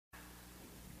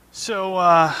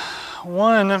So,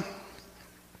 one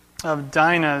of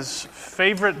Dinah's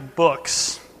favorite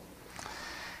books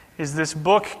is this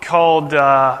book called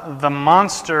The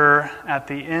Monster at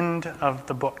the End of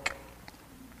the Book.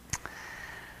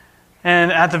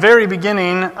 And at the very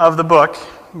beginning of the book,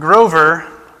 Grover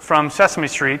from Sesame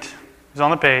Street is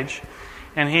on the page,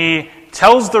 and he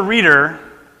tells the reader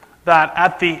that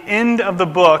at the end of the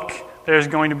book, there's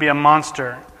going to be a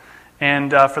monster.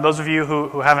 And for those of you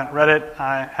who haven't read it,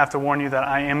 I have to warn you that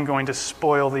I am going to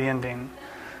spoil the ending.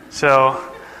 So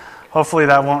hopefully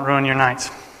that won't ruin your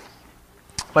nights.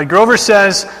 But Grover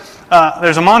says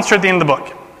there's a monster at the end of the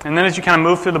book. And then as you kind of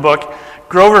move through the book,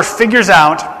 Grover figures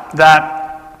out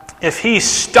that if he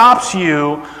stops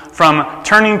you from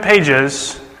turning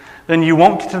pages, then you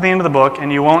won't get to the end of the book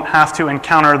and you won't have to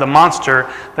encounter the monster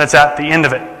that's at the end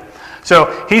of it.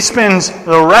 So he spends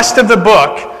the rest of the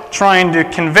book trying to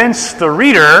convince the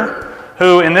reader,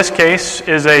 who in this case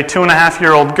is a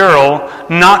 2.5-year-old girl,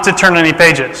 not to turn any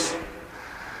pages.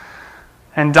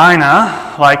 And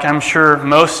Dinah, like I'm sure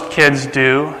most kids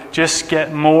do, just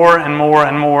get more and more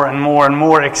and more and more and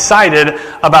more excited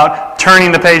about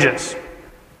turning the pages.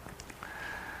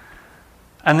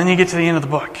 And then you get to the end of the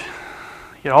book.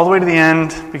 You get all the way to the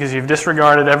end because you've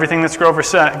disregarded everything that Grover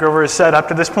has said up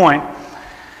to this point.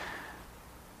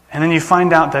 And then you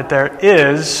find out that there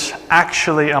is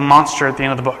actually a monster at the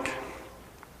end of the book.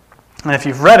 And if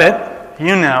you've read it,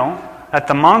 you know that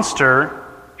the monster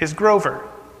is Grover.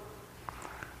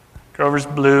 Grover's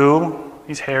blue,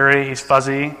 he's hairy, he's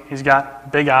fuzzy, he's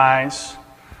got big eyes.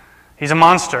 He's a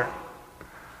monster.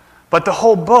 But the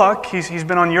whole book, he's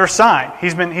been on your side.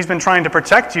 He's been trying to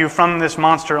protect you from this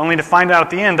monster, only to find out at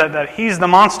the end that he's the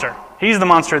monster. He's the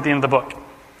monster at the end of the book.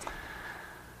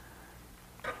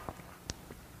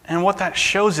 And what that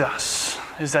shows us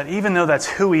is that even though that's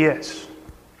who he is,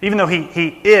 even though he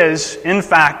is, in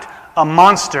fact, a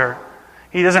monster,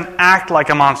 he doesn't act like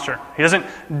a monster. He doesn't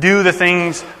do the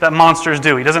things that monsters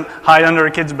do. He doesn't hide under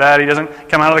a kid's bed. He doesn't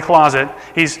come out of the closet.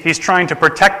 He's trying to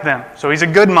protect them. So he's a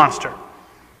good monster.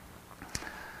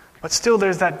 But still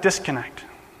there's that disconnect.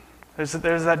 There's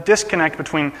that disconnect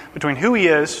between who he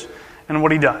is and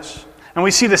what he does. And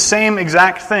we see the same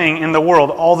exact thing in the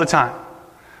world all the time.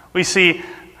 We see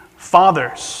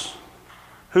fathers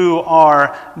who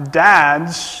are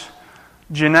dads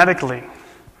genetically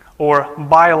or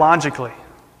biologically.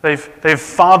 They've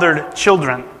fathered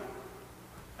children,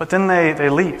 but then they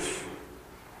leave.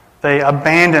 They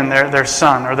abandon their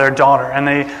son or their daughter, and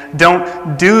they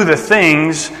don't do the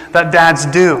things that dads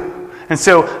do. And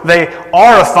so they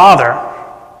are a father.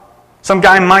 Some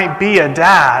guy might be a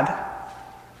dad,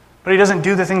 but he doesn't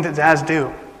do the things that dads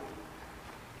do.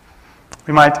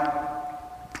 We might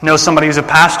know somebody who's a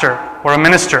pastor or a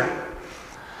minister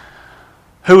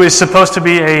who is supposed to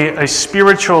be a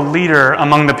spiritual leader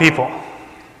among the people.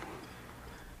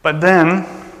 But then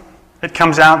it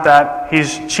comes out that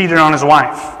he's cheated on his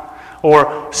wife,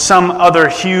 or some other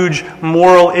huge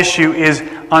moral issue is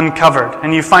uncovered.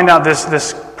 And you find out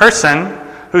this person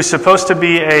who's supposed to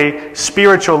be a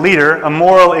spiritual leader, a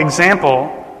moral example,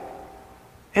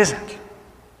 isn't.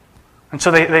 And so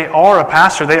they are a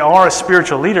pastor, they are a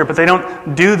spiritual leader, but they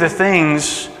don't do the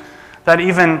things that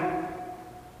even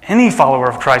any follower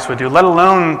of Christ would do, let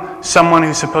alone someone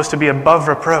who's supposed to be above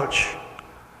reproach.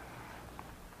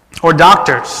 Or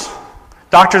doctors.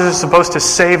 Doctors are supposed to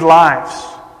save lives.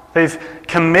 They've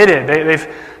committed,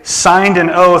 they've signed an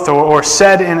oath or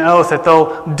said an oath that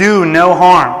they'll do no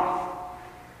harm.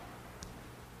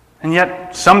 And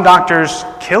yet some doctors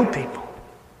kill people,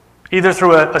 either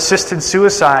through assisted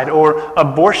suicide or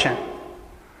abortion.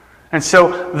 And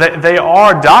so they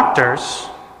are doctors,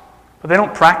 but they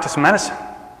don't practice medicine.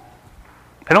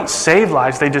 They don't save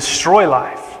lives, they destroy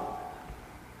life.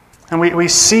 And we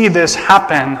see this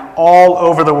happen all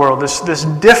over the world, this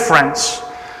difference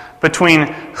between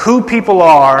who people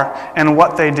are and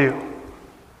what they do.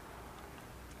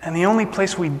 And the only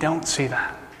place we don't see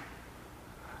that,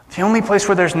 the only place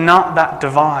where there's not that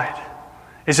divide,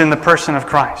 is in the person of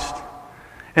Christ.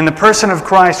 In the person of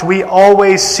Christ, we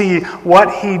always see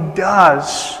what he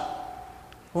does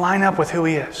line up with who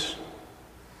he is.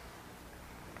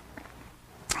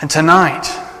 And tonight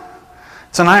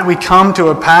we come to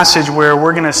a passage where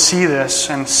we're going to see this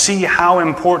and see how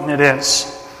important it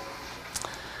is.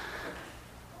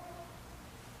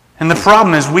 And the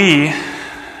problem is we,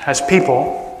 as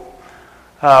people,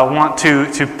 want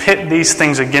to pit these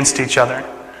things against each other.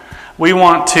 We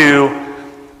want to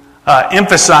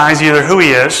emphasize either who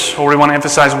he is, or we want to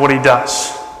emphasize what he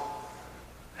does.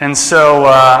 And so,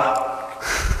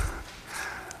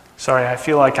 sorry, I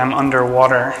feel like I'm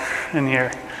underwater in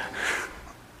here.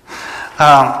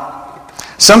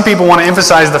 Some people want to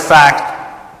emphasize the fact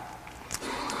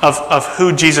of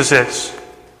who Jesus is.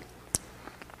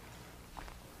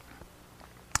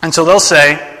 And so they'll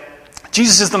say,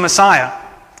 Jesus is the Messiah.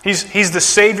 He's the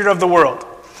Savior of the world.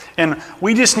 And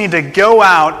we just need to go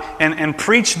out and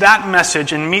preach that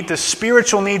message and meet the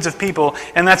spiritual needs of people,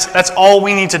 and that's all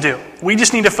we need to do. We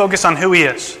just need to focus on who he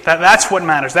is. That's what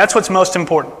matters. That's what's most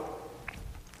important.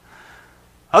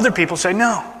 Other people say,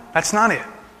 no, that's not it.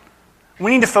 We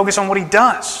need to focus on what he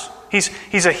does.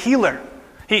 He's a healer.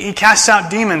 He casts out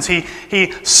demons.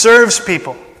 He serves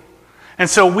people. And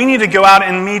so we need to go out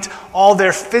and meet all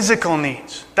their physical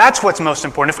needs. That's what's most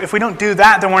important. If we don't do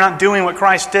that, then we're not doing what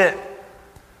Christ did.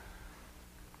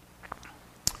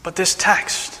 But this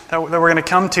text that we're going to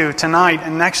come to tonight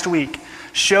and next week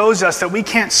shows us that we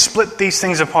can't split these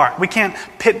things apart. We can't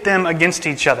pit them against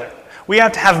each other. We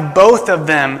have to have both of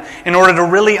them in order to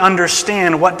really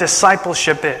understand what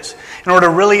discipleship is, in order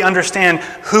to really understand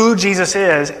who Jesus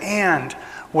is and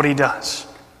what he does.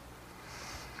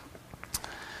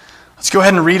 Let's go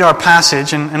ahead and read our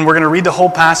passage, and we're going to read the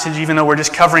whole passage even though we're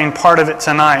just covering part of it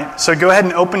tonight. So go ahead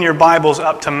and open your Bibles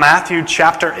up to Matthew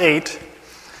chapter 8.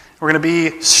 We're going to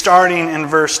be starting in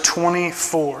verse 23. If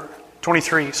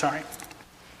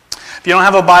you don't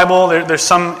have a Bible, there's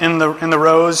some in the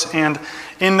rows, and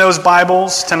in those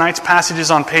Bibles, tonight's passage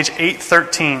is on page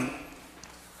 813.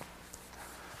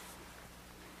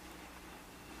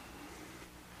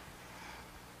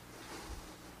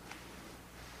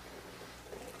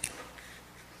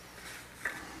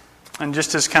 And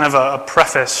just as kind of a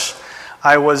preface,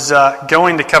 I was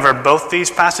going to cover both these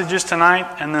passages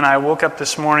tonight, and then I woke up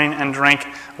this morning and drank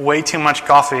way too much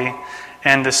coffee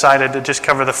and decided to just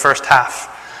cover the first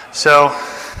half. So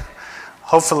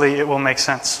hopefully it will make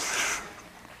sense.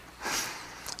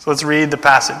 So let's read the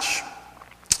passage.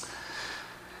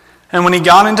 And when he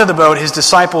got into the boat, his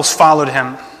disciples followed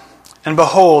him. And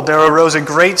behold, there arose a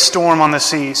great storm on the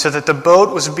sea, so that the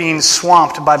boat was being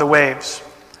swamped by the waves.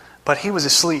 But he was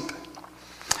asleep.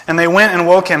 And they went and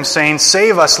woke him, saying,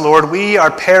 Save us, Lord, we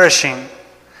are perishing.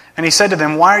 And he said to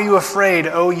them, Why are you afraid,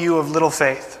 O you of little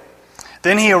faith?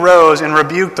 Then he arose and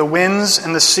rebuked the winds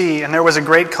and the sea, and there was a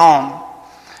great calm.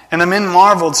 And the men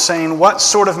marveled, saying, What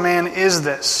sort of man is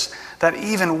this, that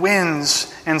even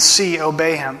winds and sea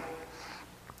obey him?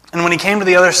 And when he came to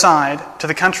the other side, to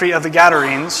the country of the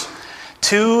Gadarenes,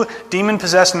 2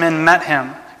 demon-possessed men met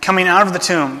him, coming out of the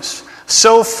tombs,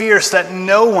 so fierce that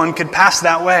no one could pass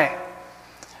that way.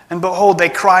 And behold, they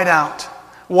cried out,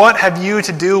 What have you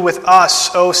to do with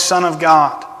us, O Son of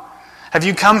God? Have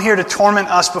you come here to torment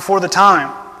us before the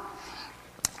time?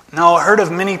 Now a herd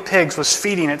of many pigs was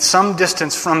feeding at some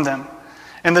distance from them.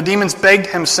 And the demons begged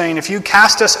him, saying, If you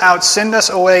cast us out, send us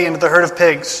away into the herd of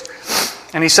pigs.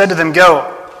 And he said to them,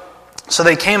 Go. So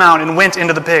they came out and went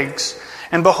into the pigs.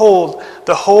 And behold,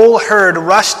 the whole herd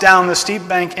rushed down the steep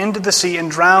bank into the sea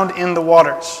and drowned in the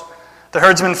waters. The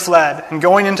herdsmen fled, and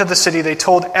going into the city, they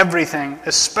told everything,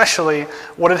 especially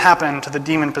what had happened to the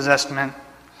demon-possessed men.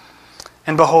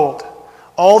 And behold,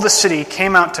 all the city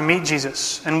came out to meet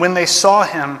Jesus, and when they saw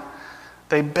him,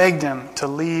 they begged him to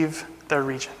leave their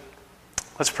region.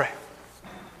 Let's pray.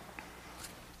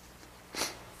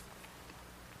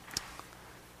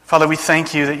 Father, we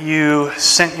thank you that you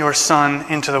sent your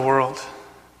Son into the world.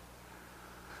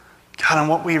 God, and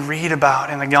what we read about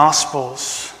in the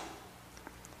Gospels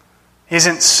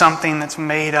isn't something that's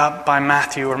made up by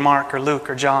Matthew or Mark or Luke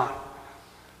or John.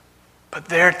 But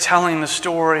they're telling the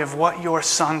story of what your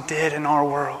Son did in our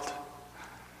world.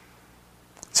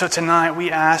 So tonight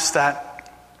we ask that,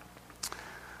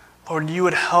 Lord, you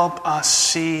would help us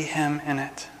see him in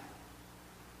it.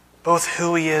 Both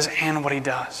who he is and what he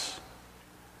does.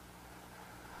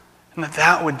 And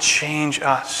that would change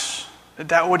us.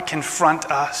 That would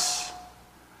confront us.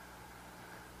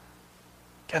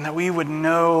 And that we would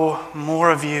know more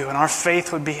of you, and our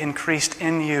faith would be increased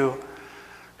in you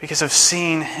because of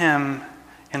seeing him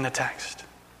in the text.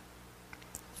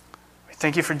 We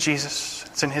thank you for Jesus.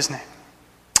 It's in his name.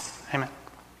 Amen.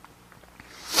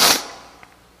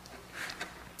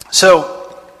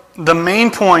 So, the main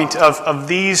point of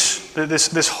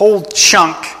this whole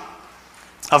chunk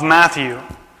of Matthew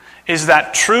is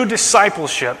that true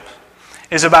discipleship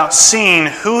is about seeing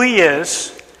who he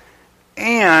is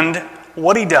and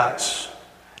what he does,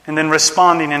 and then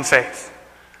responding in faith.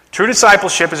 True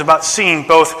discipleship is about seeing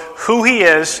both who he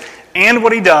is and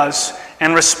what he does,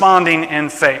 and responding in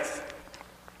faith.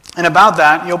 And about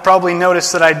that, you'll probably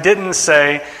notice that I didn't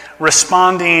say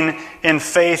responding in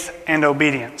faith and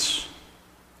obedience.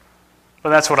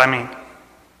 But that's what I mean.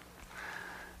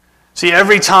 See,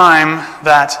 every time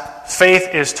that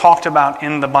faith is talked about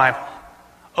in the Bible,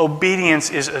 obedience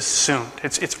is assumed.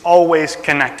 It's always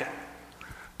connected.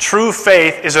 True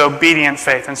faith is obedient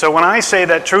faith. And so when I say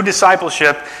that true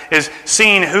discipleship is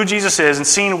seeing who Jesus is and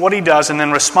seeing what he does and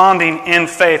then responding in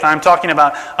faith, I'm talking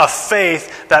about a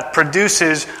faith that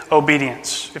produces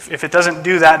obedience. If it doesn't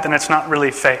do that, then it's not really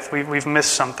faith. We've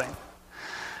missed something.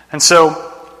 And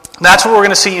so that's what we're going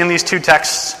to see in these two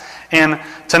texts. And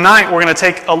tonight we're going to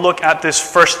take a look at this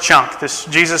first chunk, this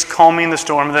Jesus calming the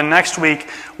storm. And then next week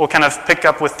we'll kind of pick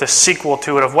up with the sequel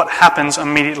to it of what happens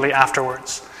immediately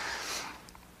afterwards.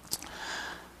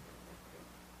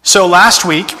 So last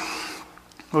week,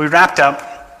 we wrapped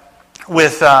up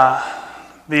with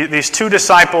these two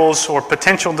disciples, or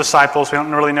potential disciples, we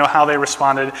don't really know how they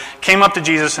responded, came up to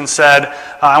Jesus and said,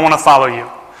 I want to follow you.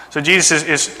 So Jesus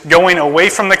is going away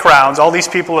from the crowds. All these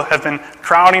people have been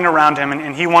crowding around him,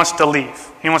 and he wants to leave.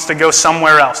 He wants to go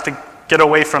somewhere else, to get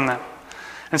away from them.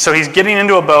 And so he's getting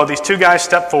into a boat. These two guys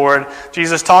step forward.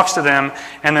 Jesus talks to them,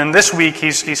 and then this week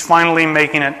he's finally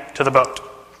making it to the boat.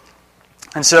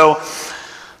 And so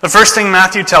the first thing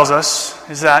Matthew tells us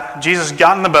is that Jesus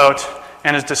got in the boat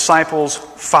and his disciples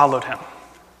followed him.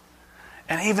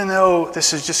 And even though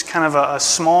this is just kind of a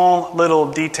small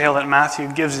little detail that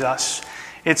Matthew gives us,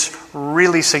 it's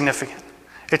really significant.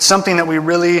 It's something that we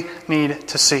really need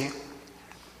to see.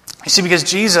 You see, because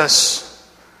Jesus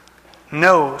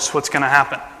knows what's going to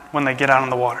happen when they get out on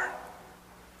the water.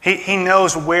 He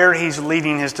knows where he's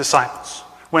leading his disciples.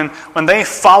 When they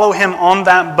follow him on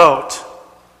that boat,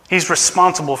 he's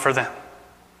responsible for them.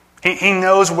 He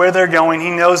knows where they're going. He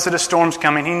knows that a storm's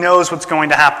coming. He knows what's going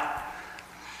to happen.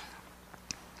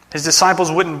 His disciples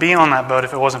wouldn't be on that boat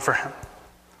if it wasn't for him.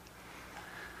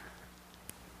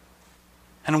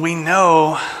 And we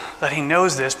know that he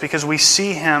knows this because we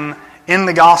see him in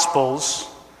the Gospels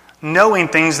knowing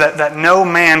things that no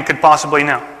man could possibly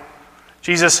know.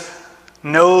 Jesus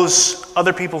knows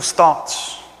other people's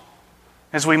thoughts.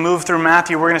 As we move through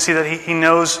Matthew, we're going to see that he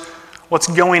knows what's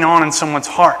going on in someone's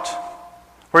heart.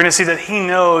 We're going to see that he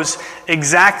knows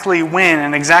exactly when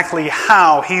and exactly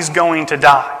how he's going to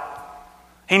die.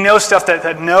 He knows stuff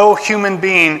that no human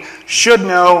being should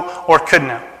know or could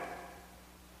know.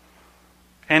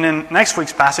 And in next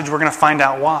week's passage, we're going to find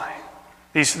out why.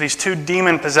 These two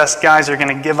demon-possessed guys are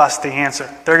going to give us the answer.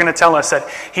 They're going to tell us that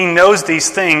he knows these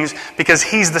things because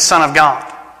he's the Son of God.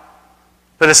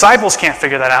 The disciples can't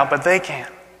figure that out, but they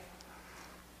can.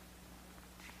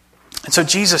 And so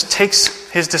Jesus takes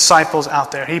his disciples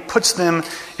out there. He puts them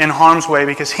in harm's way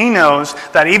because he knows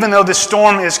that even though the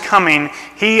storm is coming,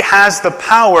 he has the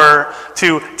power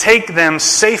to take them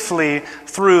safely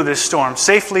through this storm,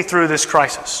 safely through this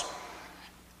crisis.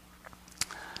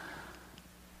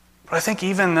 But I think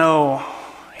even though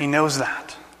he knows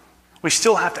that, we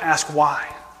still have to ask why.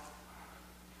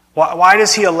 Why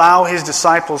does he allow his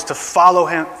disciples to follow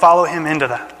him into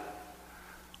that?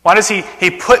 Why does he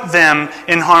put them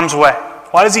in harm's way?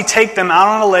 Why does he take them out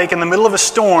on a lake in the middle of a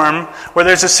storm where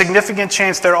there's a significant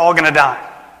chance they're all going to die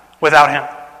without him?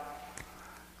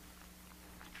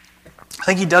 I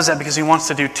think he does that because he wants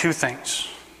to do two things.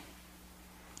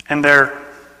 And they're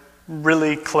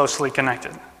really closely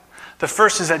connected. The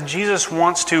first is that Jesus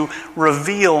wants to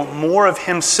reveal more of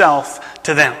himself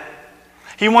to them.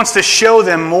 He wants to show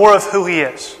them more of who he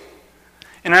is.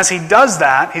 And as he does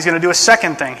that, he's going to do a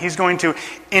second thing. He's going to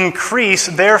increase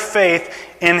their faith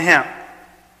in him.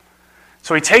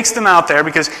 So he takes them out there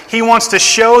because he wants to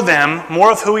show them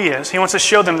more of who he is. He wants to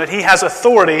show them that he has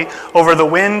authority over the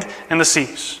wind and the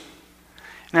seas.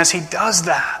 And as he does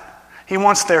that, he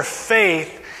wants their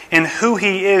faith in who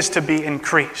he is to be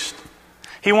increased.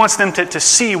 He wants them to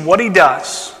see what he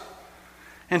does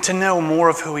and to know more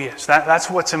of who he is. That's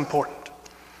what's important.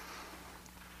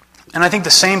 And I think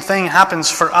the same thing happens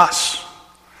for us.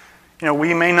 You know,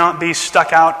 we may not be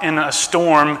stuck out in a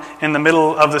storm in the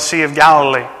middle of the Sea of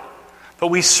Galilee, but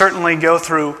we certainly go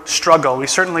through struggle. We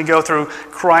certainly go through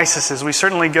crises. We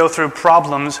certainly go through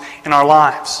problems in our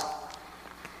lives.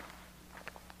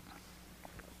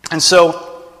 And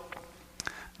so,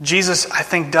 Jesus, I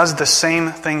think, does the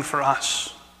same thing for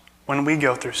us when we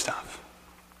go through stuff.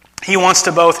 He wants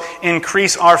to both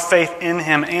increase our faith in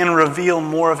him and reveal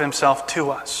more of himself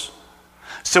to us.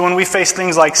 So when we face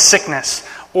things like sickness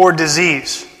or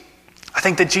disease, I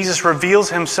think that Jesus reveals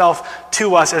himself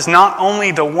to us as not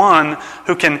only the one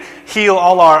who can heal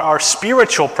all our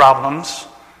spiritual problems,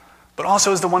 but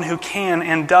also as the one who can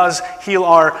and does heal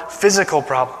our physical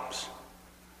problems.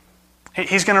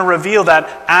 He's going to reveal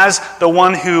that as the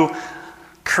one who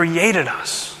created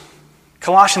us.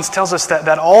 Colossians tells us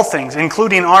that all things,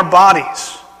 including our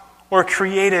bodies, were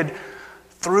created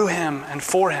through him and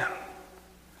for him.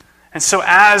 And so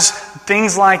as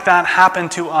things like that happen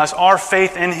to us, our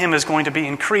faith in him is going to be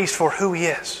increased for who he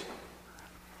is.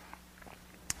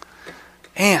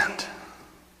 And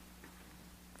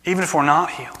even if we're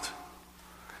not healed,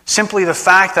 simply the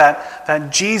fact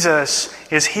that Jesus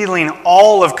is healing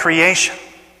all of creation.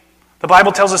 The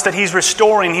Bible tells us that he's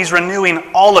restoring, he's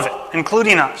renewing all of it,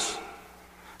 including us.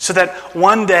 So that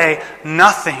one day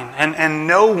nothing and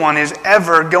no one is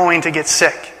ever going to get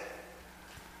sick.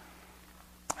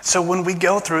 So when we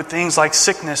go through things like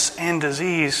sickness and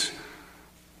disease,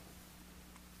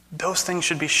 those things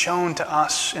should be shown to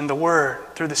us in the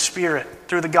Word, through the Spirit,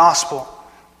 through the gospel.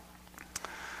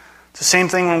 It's the same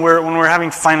thing when we're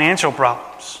having financial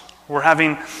problems, we're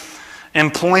having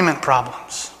employment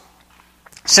problems.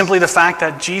 Simply the fact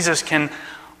that Jesus can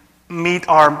meet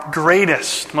our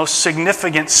greatest, most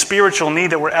significant spiritual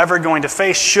need that we're ever going to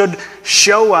face should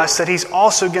show us that he's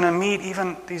also going to meet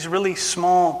even these really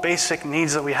small, basic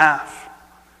needs that we have.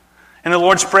 In the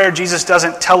Lord's Prayer, Jesus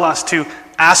doesn't tell us to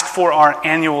ask for our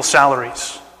annual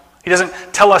salaries. He doesn't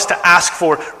tell us to ask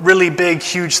for really big,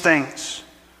 huge things.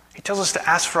 He tells us to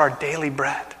ask for our daily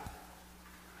bread.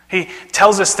 He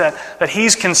tells us that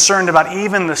he's concerned about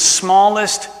even the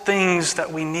smallest things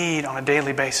that we need on a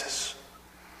daily basis.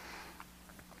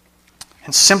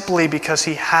 And simply because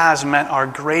he has met our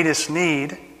greatest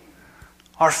need,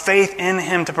 our faith in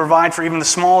him to provide for even the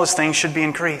smallest things should be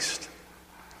increased.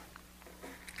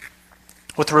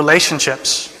 With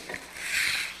relationships,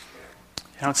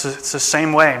 it's the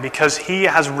same way. Because he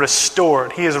has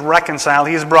restored, he has reconciled,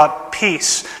 he has brought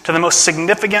peace to the most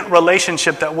significant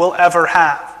relationship that we'll ever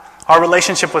have. Our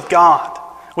relationship with God,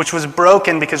 which was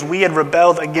broken because we had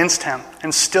rebelled against him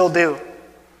and still do.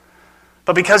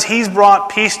 But because he's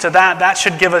brought peace to that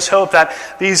should give us hope that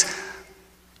these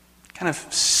kind of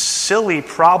silly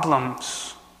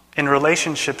problems in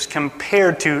relationships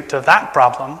compared to that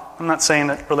problem, I'm not saying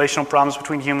that relational problems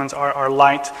between humans are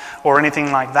light or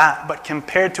anything like that, but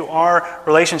compared to our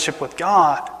relationship with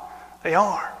God, they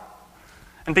are.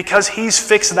 And because he's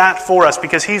fixed that for us,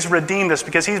 because he's redeemed us,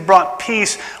 because he's brought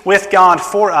peace with God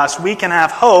for us, we can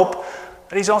have hope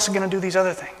that he's also going to do these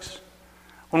other things.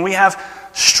 When we have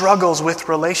struggles with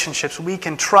relationships, we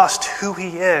can trust who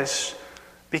he is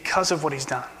because of what he's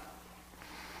done.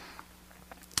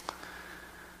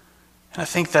 And I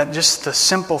think that just the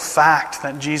simple fact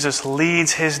that Jesus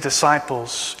leads his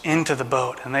disciples into the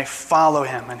boat and they follow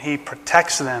him and he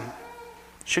protects them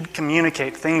should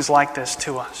communicate things like this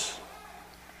to us.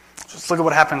 So let's look at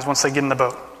what happens once they get in the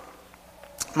boat.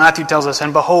 Matthew tells us,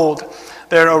 "And behold,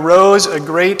 there arose a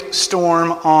great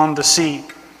storm on the sea."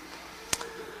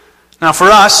 Now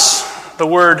for us, the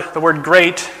word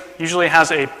great usually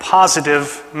has a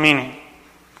positive meaning.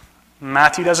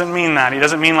 Matthew doesn't mean that. He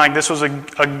doesn't mean like this was a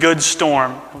good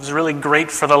storm. It was really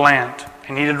great for the land.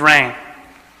 It needed rain.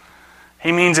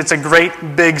 He means it's a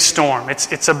great big storm.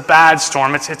 It's a bad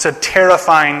storm. It's a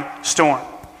terrifying storm.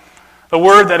 The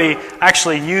word that he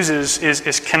actually uses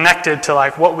is connected to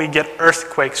like what we get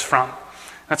earthquakes from.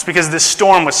 That's because this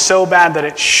storm was so bad that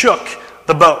it shook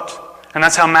the boat. And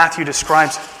that's how Matthew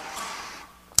describes it.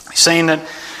 He's saying that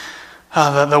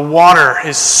the water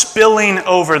is spilling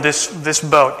over this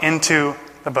boat into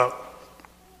the boat.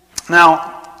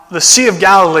 Now, the Sea of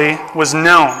Galilee was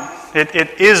known.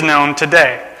 It is known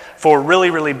today for really,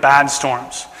 really bad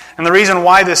storms. And the reason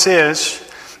why this is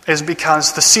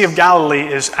because the Sea of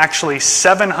Galilee is actually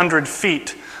 700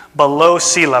 feet below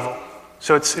sea level.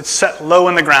 So it's set low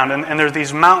in the ground, and there are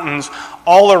these mountains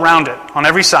all around it, on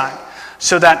every side.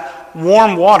 So that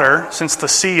warm water, since the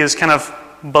sea is kind of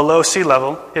below sea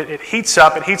level, it heats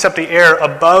up the air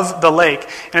above the lake,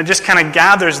 and it just kind of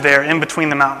gathers there in between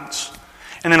the mountains.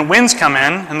 And then winds come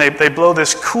in, and they blow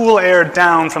this cool air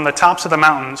down from the tops of the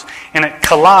mountains, and it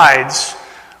collides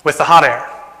with the hot air.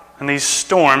 And these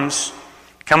storms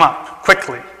come up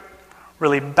quickly,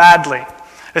 really badly.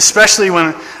 Especially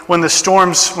when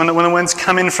the winds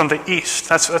come in from the east.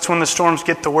 That's when the storms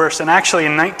get the worst. And actually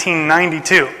in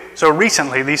 1992, so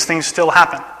recently, these things still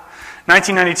happen.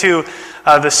 1992,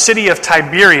 the city of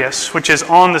Tiberias, which is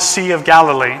on the Sea of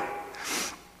Galilee,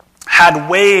 had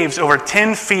waves over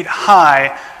 10 feet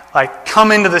high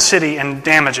come into the city and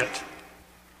damage it.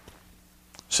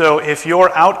 So if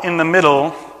you're out in the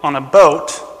middle on a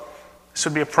boat, this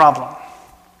would be a problem.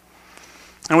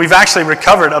 And we've actually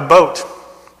recovered a boat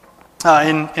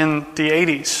in the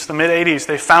 80s, the mid-80s.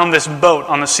 They found this boat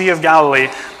on the Sea of Galilee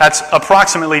that's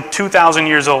approximately 2,000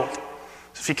 years old. So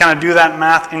if you kind of do that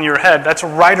math in your head, that's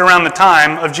right around the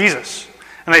time of Jesus.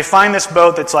 And they find this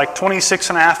boat that's like 26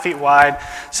 and a half feet wide,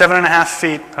 26 and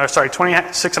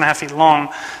a half feet long,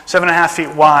 7.5 feet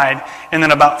wide, and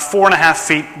then about 4.5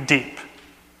 feet deep.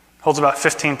 Holds about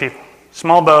 15 people.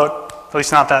 Small boat, at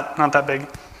least not that big.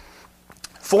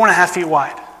 4.5 feet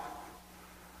wide.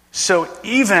 So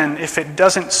even if it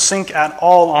doesn't sink at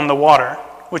all on the water,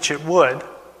 which it would,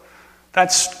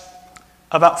 that's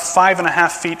about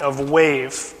 5.5 feet of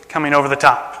wave coming over the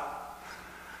top.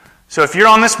 So if you're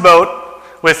on this boat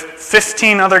with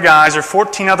 15 other guys or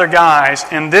 14 other guys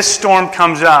and this storm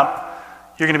comes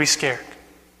up, you're going to be scared.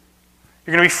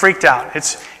 You're going to be freaked out.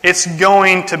 It's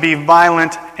going to be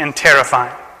violent and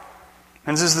terrifying.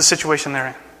 And this is the situation they're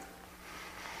in.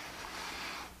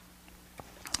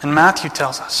 And Matthew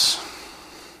tells us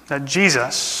that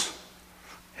Jesus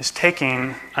is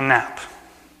taking a nap.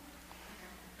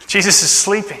 Jesus is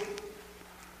sleeping.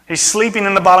 He's sleeping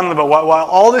in the bottom of the boat. While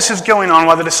all this is going on,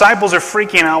 while the disciples are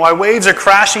freaking out, while waves are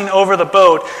crashing over the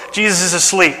boat, Jesus is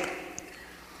asleep.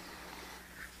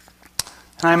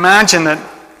 And I imagine that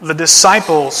the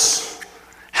disciples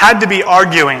had to be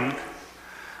arguing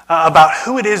about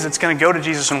who it is that's going to go to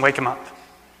Jesus and wake him up.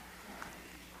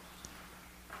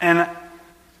 And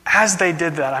as they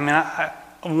did that,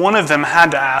 one of them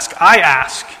had to ask, I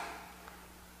ask,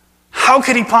 how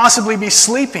could he possibly be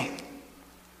sleeping?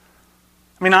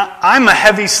 I'm a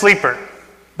heavy sleeper,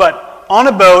 but on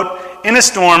a boat, in a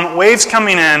storm, waves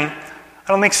coming in, I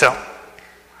don't think so.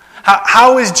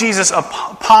 How is Jesus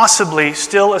possibly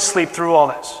still asleep through all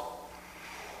this?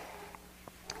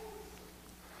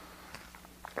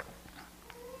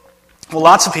 Well,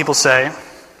 lots of people say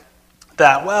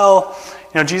that,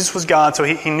 Jesus was God, so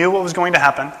he knew what was going to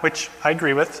happen, which I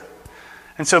agree with.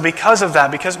 And so because of that,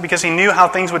 because he knew how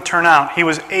things would turn out, he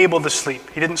was able to sleep.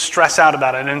 He didn't stress out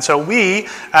about it. And so we,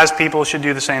 as people, should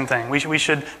do the same thing. We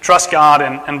should trust God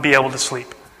and be able to sleep.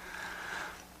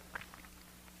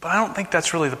 But I don't think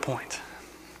that's really the point.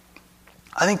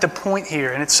 I think the point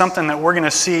here, and it's something that we're going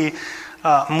to see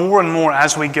more and more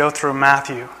as we go through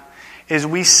Matthew, is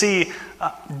we see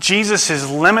Jesus'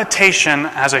 limitation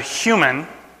as a human,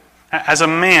 as a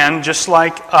man, just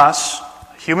like us,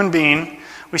 a human being.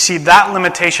 We see that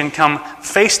limitation come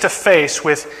face to face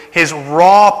with his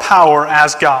raw power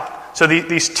as God. So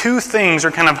these two things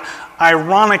are kind of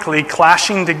ironically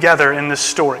clashing together in this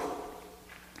story.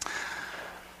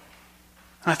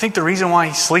 And I think the reason why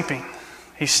he's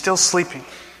still sleeping,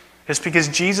 is because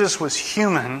Jesus was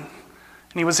human and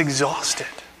he was exhausted.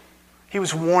 He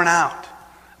was worn out.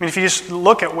 If you just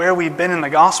look at where we've been in the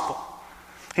gospel,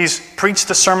 he's preached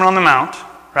the Sermon on the Mount,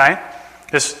 right?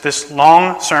 This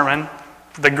long sermon,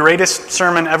 the greatest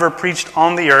sermon ever preached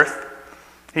on the earth.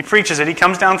 He preaches it. He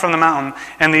comes down from the mountain,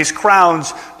 and these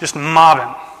crowds just mob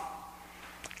him.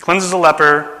 Cleanses a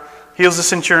leper, heals the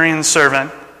centurion's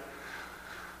servant.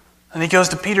 And he goes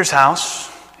to Peter's house,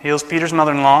 heals Peter's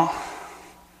mother-in-law.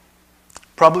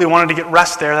 Probably wanted to get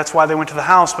rest there. That's why they went to the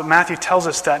house. But Matthew tells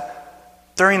us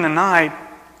that during the night,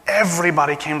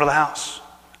 everybody came to the house.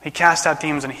 He cast out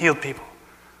demons and healed people.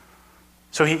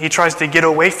 So he tries to get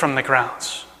away from the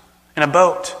crowds in a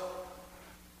boat.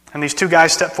 And these two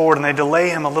guys step forward and they delay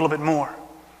him a little bit more.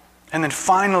 And then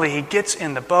finally he gets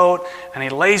in the boat and he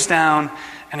lays down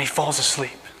and he falls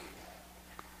asleep.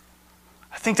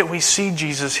 I think that we see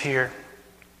Jesus here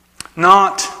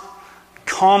not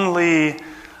calmly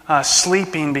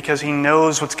sleeping because he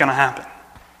knows what's going to happen.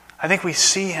 I think we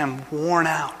see him worn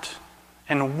out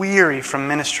and weary from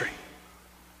ministry.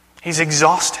 He's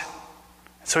exhausted.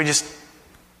 So he just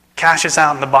cashes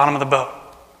out in the bottom of the boat.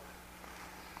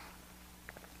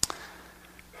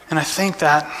 And I think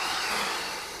that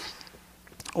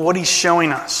what he's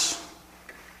showing us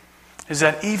is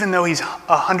that even though he's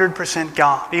 100%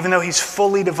 God, even though he's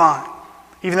fully divine,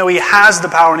 even though he has the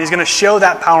power, and he's going to show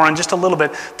that power in just a little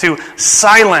bit to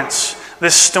silence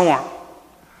this storm,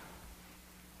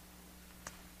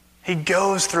 he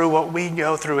goes through what we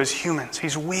go through as humans.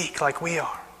 He's weak like we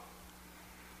are.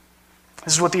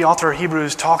 This is what the author of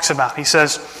Hebrews talks about. He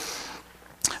says,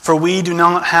 "For we do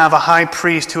not have a high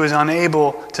priest who is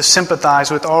unable to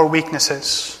sympathize with our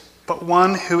weaknesses, but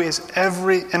one who is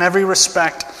in every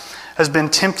respect has been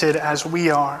tempted as we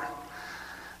are,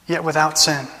 yet without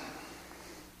sin."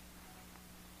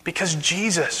 Because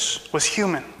Jesus was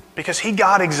human, because he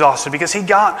got exhausted, because he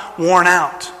got worn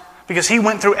out, because he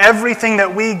went through everything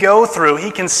that we go through,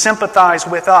 he can sympathize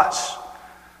with us.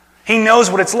 He knows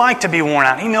what it's like to be worn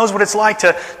out. He knows what it's like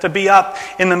to be up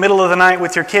in the middle of the night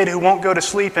with your kid who won't go to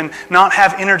sleep and not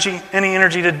have any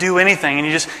energy to do anything,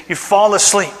 and you fall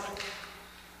asleep.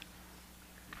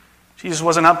 Jesus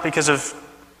wasn't up because of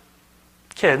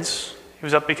kids. He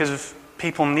was up because of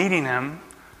people needing him,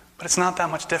 but it's not that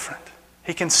much different.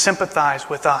 He can sympathize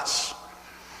with us.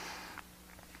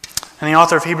 And the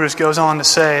author of Hebrews goes on to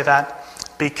say that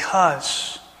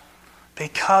because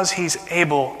Because he's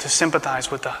able to sympathize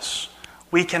with us,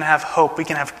 we can have hope, we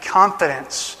can have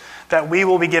confidence that we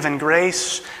will be given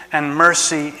grace and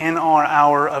mercy in our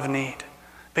hour of need.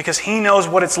 Because he knows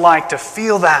what it's like to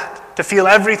feel that, to feel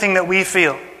everything that we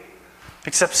feel,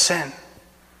 except sin.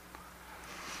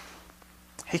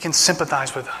 He can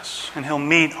sympathize with us, and he'll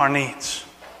meet our needs.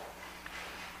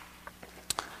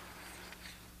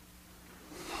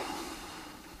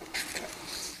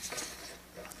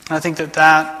 And I think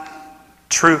that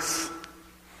truth,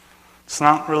 it's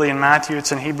not really in Matthew,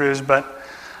 it's in Hebrews, but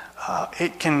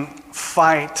it can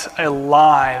fight a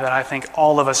lie that I think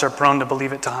all of us are prone to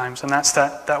believe at times, and that's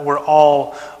that we're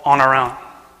all on our own.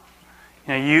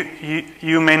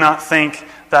 You may not think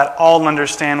that I'll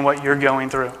understand what you're going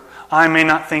through. I may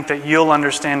not think that you'll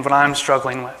understand what I'm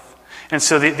struggling with. And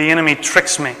so the enemy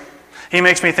tricks me. He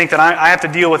makes me think that I have to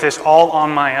deal with this all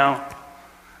on my own.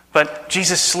 But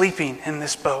Jesus is sleeping in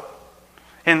this boat.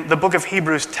 And the book of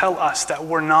Hebrews tell us that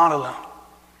we're not alone.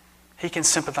 He can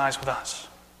sympathize with us.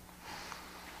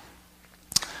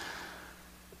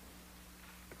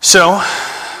 So,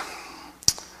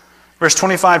 verse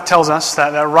 25 tells us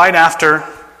that right after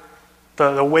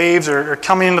the waves are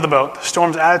coming into the boat, the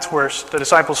storm's at its worst, the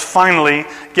disciples finally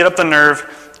get up the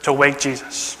nerve to wake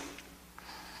Jesus.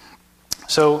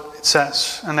 So it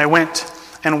says, and they went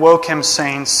and woke him,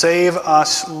 saying, "Save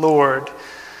us, Lord,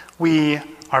 we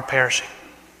are perishing."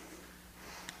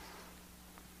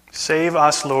 Save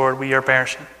us, Lord, we are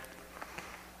perishing.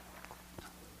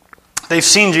 They've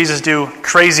seen Jesus do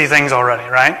crazy things already,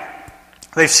 right?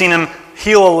 They've seen him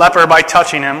heal a leper by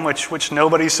touching him, which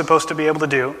nobody's supposed to be able to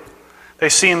do. They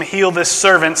see him heal this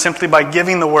servant simply by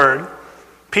giving the word.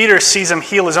 Peter sees him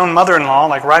heal his own mother-in-law,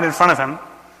 like right in front of him.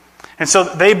 And so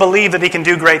they believe that he can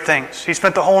do great things. He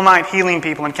spent the whole night healing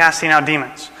people and casting out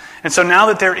demons. And so now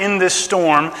that they're in this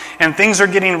storm and things are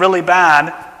getting really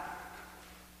bad,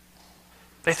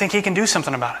 they think he can do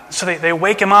something about it. So they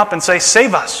wake him up and say,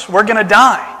 "Save us, we're going to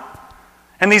die."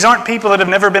 And these aren't people that have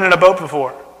never been in a boat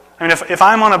before. I mean, if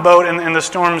I'm on a boat and the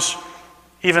storm's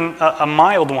even a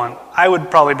mild one, I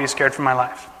would probably be scared for my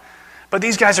life. But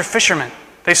these guys are fishermen.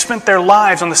 They've spent their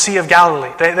lives on the Sea of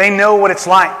Galilee. They know what it's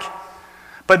like.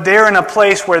 But they're in a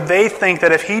place where they think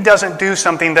that if he doesn't do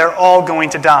something, they're all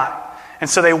going to die. And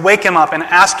so they wake him up and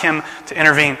ask him to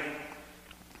intervene.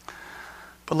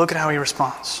 But look at how he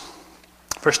responds.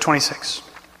 Verse 26.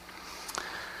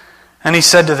 And he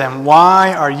said to them,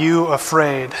 "Why are you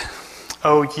afraid,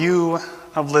 O you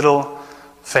of little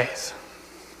faith?"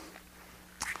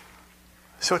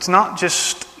 So it's not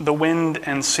just the wind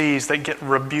and seas that get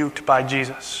rebuked by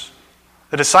Jesus.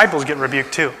 The disciples get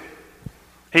rebuked too.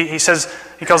 He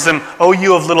calls them, "O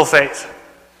you of little faith."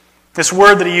 This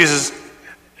word that he uses,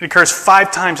 it occurs 5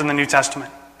 times in the New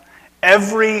Testament.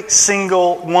 Every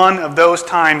single one of those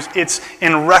times, it's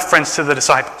in reference to the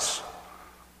disciples.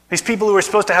 These people who were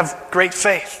supposed to have great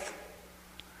faith.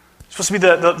 Supposed to be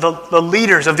the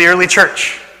leaders of the early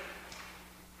church.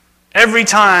 Every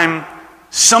time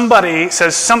somebody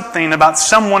says something about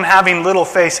someone having little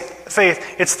faith,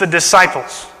 it's the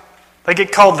disciples. They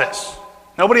get called this.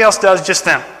 Nobody else does, just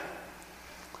them.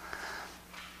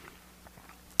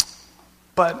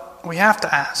 But we have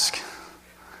to ask,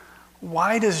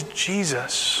 why does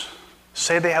Jesus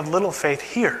say they have little faith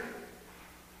here?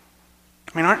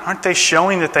 I mean, aren't they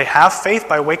showing that they have faith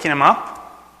by waking him up?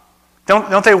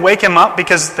 Don't they wake him up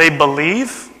because they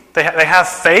believe? They have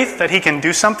faith that he can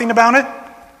do something about it?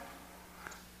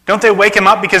 Don't they wake him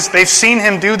up because they've seen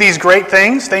him do these great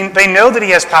things? They know that he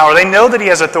has power. They know that he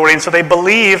has authority. And so they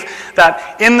believe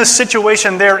that in the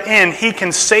situation they're in, he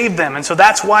can save them. And so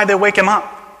that's why they wake him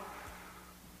up.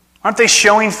 Aren't they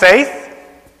showing faith?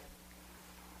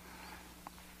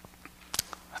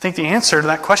 I think the answer to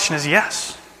that question is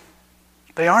yes.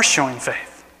 They are showing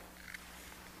faith.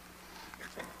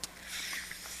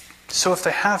 So if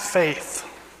they have faith,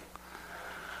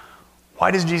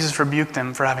 why does Jesus rebuke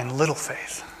them for having little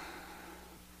faith?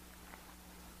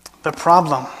 The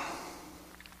problem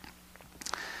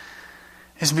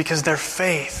is because their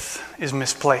faith is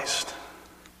misplaced.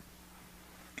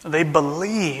 They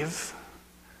believe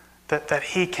that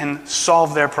he can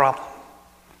solve their problem.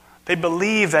 They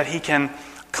believe that he can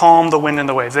calm the wind and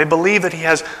the waves. They believe that he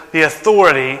has the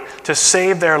authority to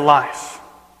save their life.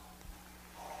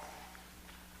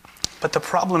 But the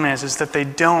problem is that they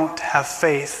don't have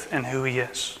faith in who he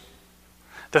is.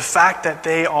 The fact that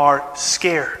they are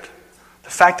scared, the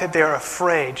fact that they're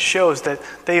afraid shows that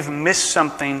they've missed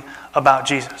something about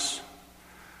Jesus.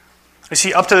 You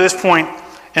see, up to this point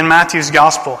in Matthew's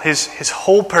gospel, his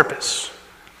whole purpose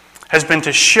has been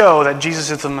to show that Jesus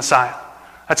is the Messiah.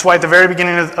 That's why at the very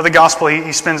beginning of the gospel,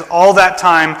 he spends all that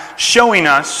time showing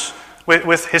us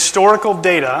with historical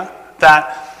data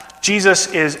that Jesus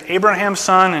is Abraham's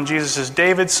son and Jesus is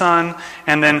David's son.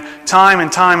 And then time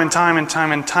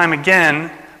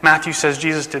again, Matthew says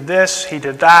Jesus did this, he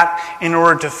did that, in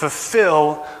order to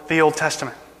fulfill the Old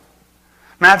Testament.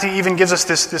 Matthew even gives us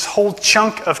this whole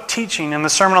chunk of teaching in the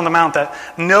Sermon on the Mount that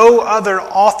no other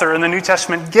author in the New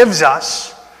Testament gives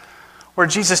us, where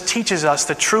Jesus teaches us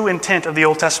the true intent of the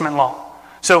Old Testament law.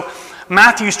 So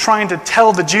Matthew's trying to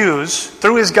tell the Jews,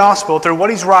 through his gospel, through what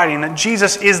he's writing, that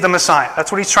Jesus is the Messiah.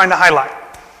 That's what he's trying to highlight.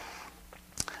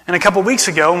 And a couple weeks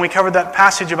ago, when we covered that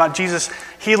passage about Jesus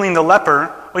healing the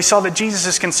leper, we saw that Jesus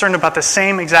is concerned about the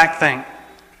same exact thing.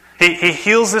 He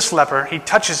heals this leper, he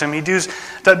touches him, he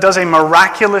does a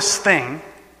miraculous thing,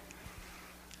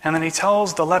 and then he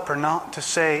tells the leper not to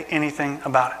say anything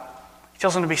about it. He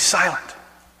tells him to be silent.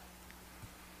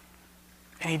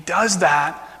 And he does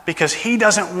that because he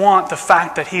doesn't want the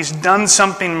fact that he's done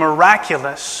something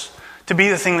miraculous to be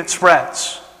the thing that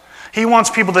spreads. He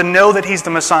wants people to know that he's the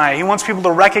Messiah. He wants people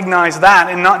to recognize that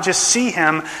and not just see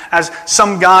him as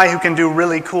some guy who can do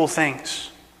really cool things.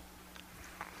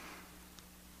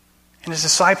 And his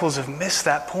disciples have missed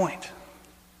that point.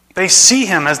 They see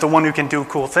him as the one who can do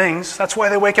cool things. That's why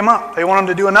they wake him up. They want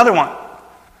him to do another one.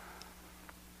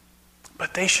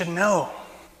 But they should know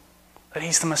that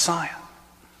he's the Messiah.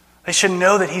 They should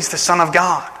know that he's the Son of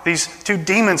God. These two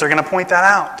demons are going to point that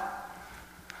out.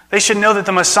 They should know that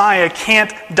the Messiah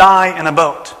can't die in a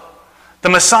boat. The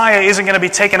Messiah isn't going to be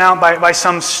taken out by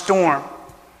some storm.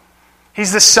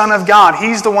 He's the Son of God.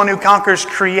 He's the one who conquers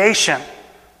creation,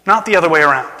 not the other way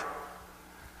around.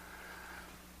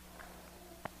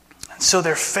 And so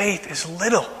their faith is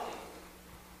little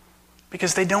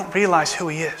because they don't realize who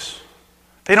he is.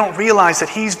 They don't realize that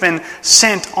he's been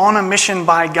sent on a mission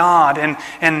by God,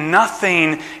 and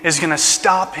nothing is going to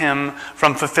stop him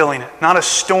from fulfilling it. Not a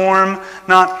storm,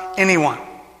 not anyone.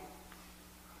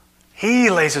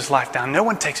 He lays his life down. No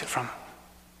one takes it from him.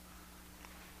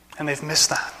 And they've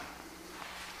missed that.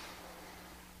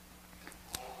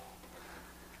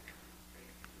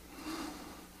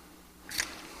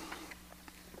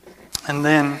 And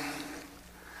then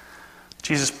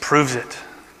Jesus proves it.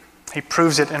 He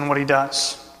proves it in what he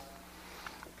does.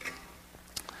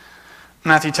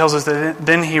 Matthew tells us that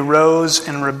then he rose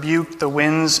and rebuked the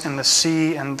winds and the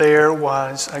sea, and there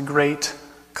was a great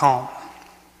calm.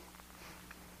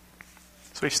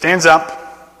 So he stands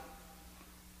up.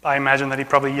 I imagine that he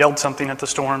probably yelled something at the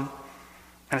storm,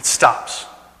 and it stops.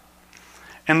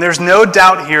 And there's no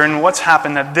doubt here in what's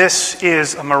happened that this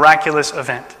is a miraculous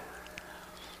event.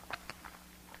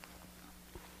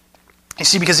 You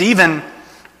see, because even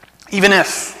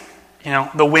if,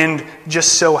 the wind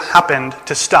just so happened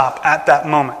to stop at that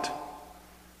moment,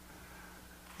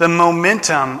 the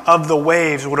momentum of the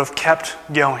waves would have kept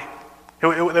going. They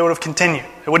would have continued.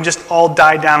 It wouldn't just all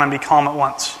die down and be calm at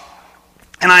once.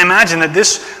 And I imagine that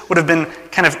this would have been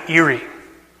kind of eerie.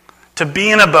 To be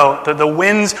in a boat, that the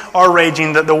winds are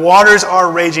raging, that the waters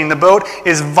are raging, the boat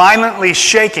is violently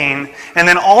shaking, and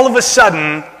then all of a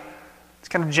sudden, it's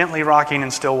kind of gently rocking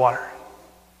in still water.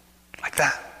 Like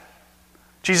that.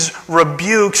 Jesus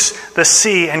rebukes the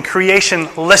sea and creation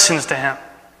listens to him.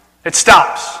 It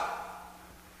stops.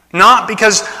 Not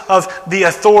because of the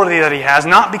authority that he has,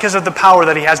 not because of the power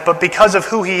that he has, but because of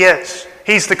who he is.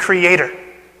 He's the creator.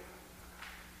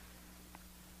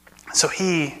 So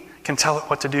he can tell it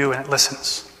what to do and it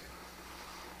listens.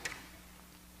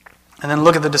 And then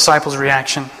look at the disciples'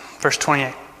 reaction. Verse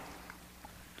 27.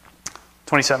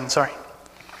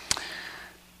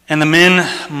 And the men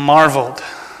marveled,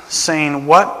 saying,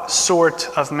 "What sort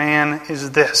of man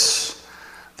is this,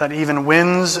 that even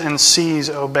winds and seas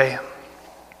obey him?"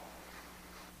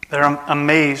 They're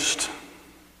amazed.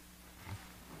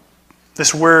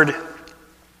 This word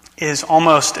is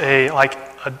almost they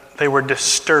were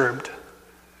disturbed,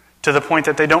 to the point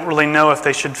that they don't really know if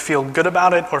they should feel good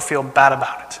about it or feel bad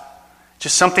about it.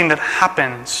 Just something that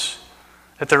happens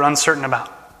that they're uncertain about.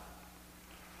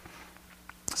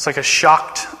 It's like a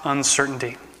shocked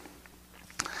uncertainty.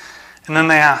 And then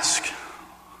they ask,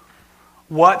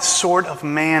 "What sort of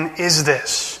man is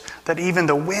this, that even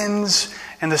the winds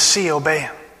and the sea obey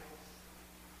him?"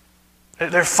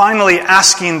 They're finally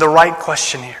asking the right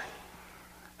question here.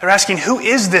 They're asking, who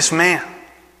is this man?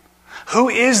 Who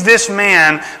is this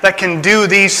man that can do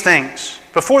these things?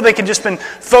 Before they could just been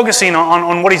focusing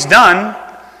on what he's done,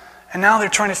 and now they're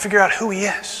trying to figure out who he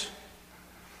is.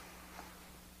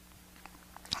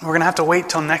 We're going to have to wait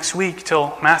till next week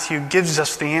till Matthew gives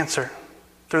us the answer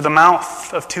through the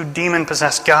mouth of two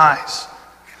demon-possessed guys.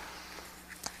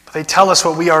 But they tell us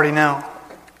what we already know.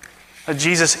 that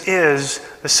Jesus is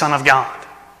the Son of God.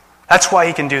 That's why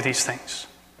he can do these things.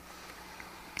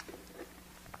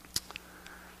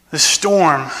 The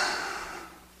storm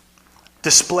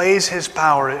displays his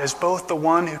power as both the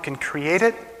one who can create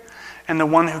it and the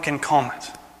one who can calm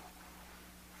it.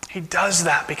 He does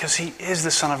that because he is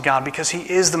the Son of God, because he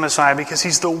is the Messiah, because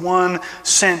he's the one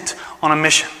sent on a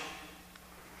mission.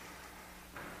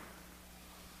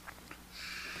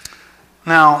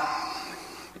 Now,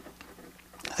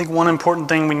 I think one important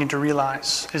thing we need to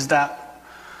realize is that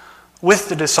with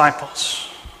the disciples,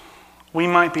 we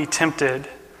might be tempted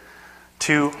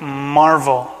to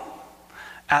marvel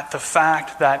at the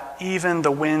fact that even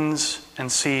the winds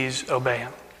and seas obey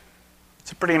him.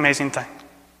 It's a pretty amazing thing.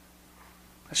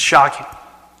 It's shocking.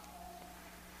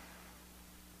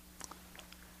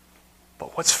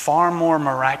 But what's far more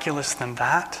miraculous than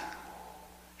that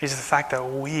is the fact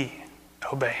that we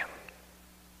obey him.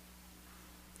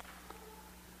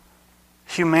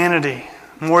 Humanity,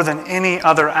 more than any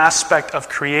other aspect of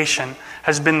creation,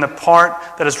 has been the part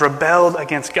that has rebelled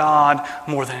against God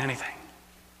more than anything.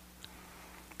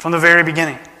 From the very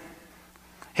beginning,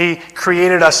 he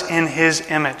created us in his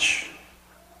image.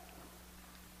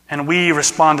 And we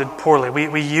responded poorly.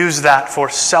 We used that for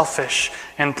selfish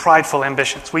and prideful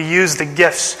ambitions. We used the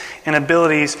gifts and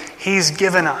abilities he's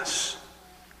given us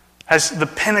as the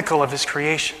pinnacle of his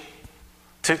creation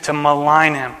to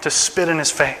malign him, to spit in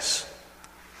his face.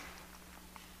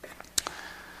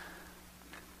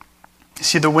 You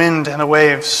see, the wind and the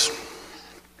waves,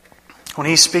 when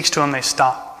he speaks to them, they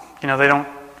stop. They don't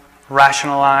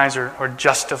rationalize or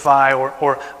justify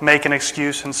or make an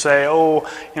excuse and say,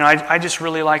 I just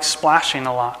really like splashing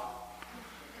a lot.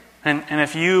 And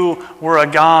if you were a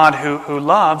God who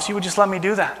loves, you would just let me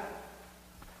do that.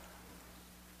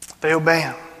 They obey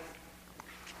him.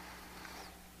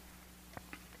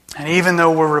 And even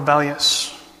though we're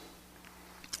rebellious,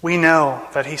 we know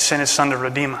that he sent his Son to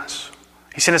redeem us.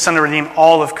 He sent his Son to redeem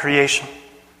all of creation,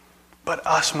 but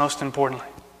us most importantly.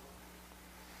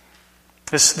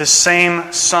 This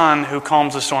same Son who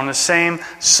calms the storm, the same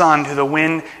Son who the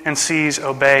wind and seas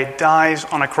obey, dies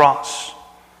on a cross.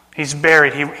 He's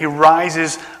buried. He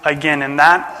rises again. And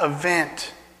that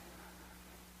event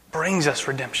brings us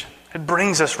redemption. It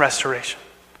brings us restoration.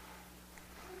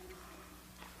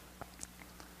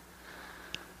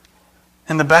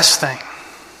 And the best thing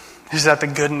is that the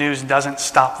good news doesn't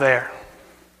stop there.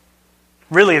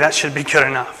 Really, that should be good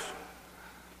enough.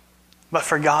 But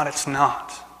for God, it's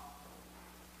not.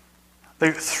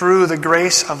 Through the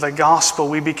grace of the gospel,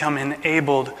 we become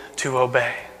enabled to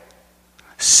obey.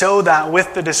 So that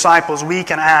with the disciples, we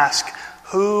can ask,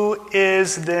 who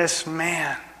is this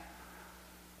man?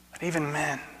 But even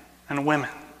men and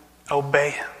women obey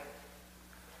him.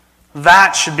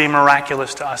 That should be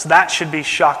miraculous to us. That should be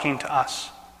shocking to us.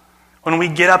 When we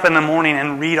get up in the morning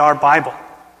and read our Bible,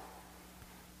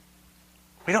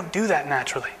 we don't do that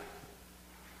naturally.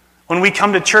 When we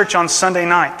come to church on Sunday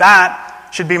night, that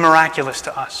should be miraculous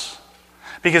to us.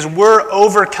 Because we're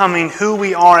overcoming who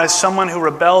we are as someone who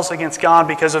rebels against God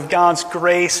because of God's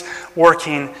grace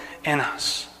working in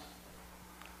us.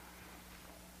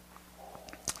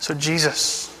 So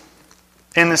Jesus,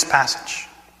 in this passage,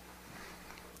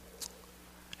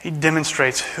 he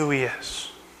demonstrates who he is.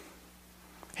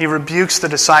 He rebukes the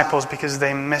disciples because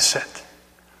they miss it.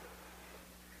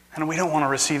 And we don't want to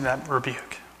receive that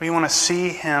rebuke. We want to see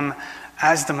him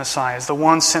as the Messiah, as the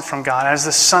one sent from God, as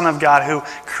the Son of God who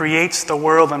creates the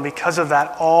world, and because of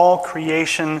that, all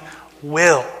creation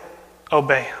will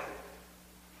obey him.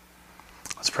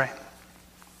 Let's pray.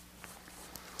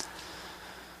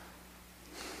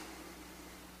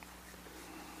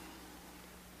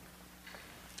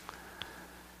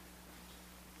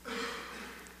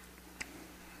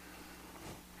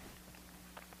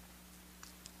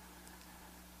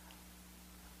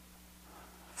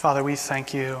 Father, we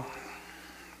thank you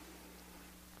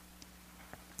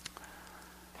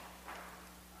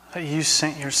that you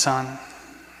sent your Son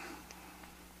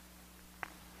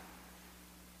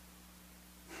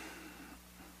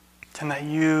and that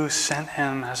you sent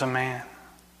him as a man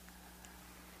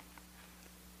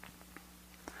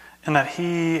and that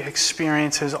he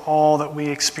experiences all that we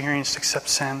experienced except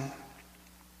sin.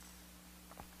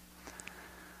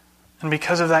 And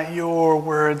because of that, your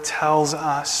word tells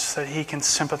us that he can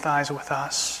sympathize with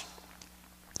us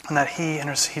and that he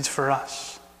intercedes for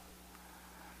us.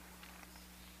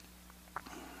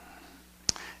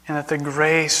 And that the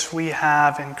grace we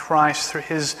have in Christ through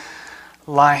his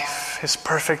life, his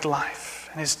perfect life,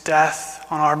 and his death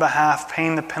on our behalf,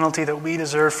 paying the penalty that we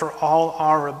deserve for all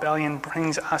our rebellion,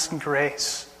 brings us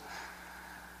grace.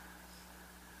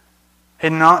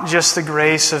 And not just the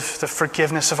grace of the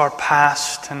forgiveness of our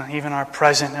past and even our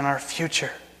present and our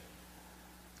future,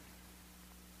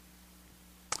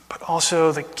 but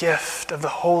also the gift of the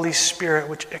Holy Spirit,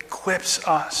 which equips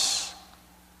us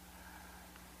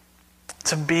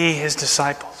to be His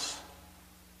disciples.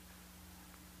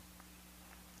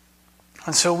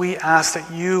 And so we ask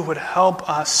that you would help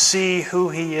us see who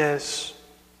He is.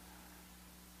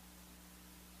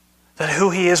 That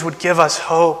who He is would give us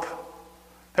hope.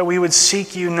 That we would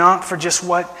seek you not for just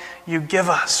what you give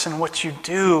us and what you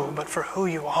do, but for who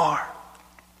you are.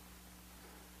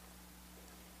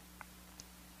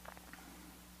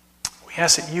 We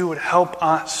ask that you would help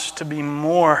us to be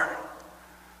more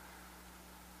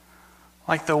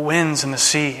like the winds and the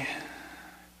sea,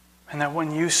 and that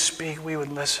when you speak, we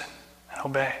would listen and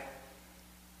obey.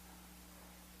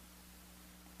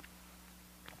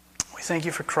 We thank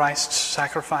you for Christ's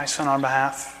sacrifice on our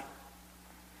behalf.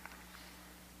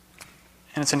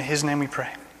 And it's in His name we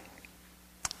pray.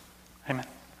 Amen.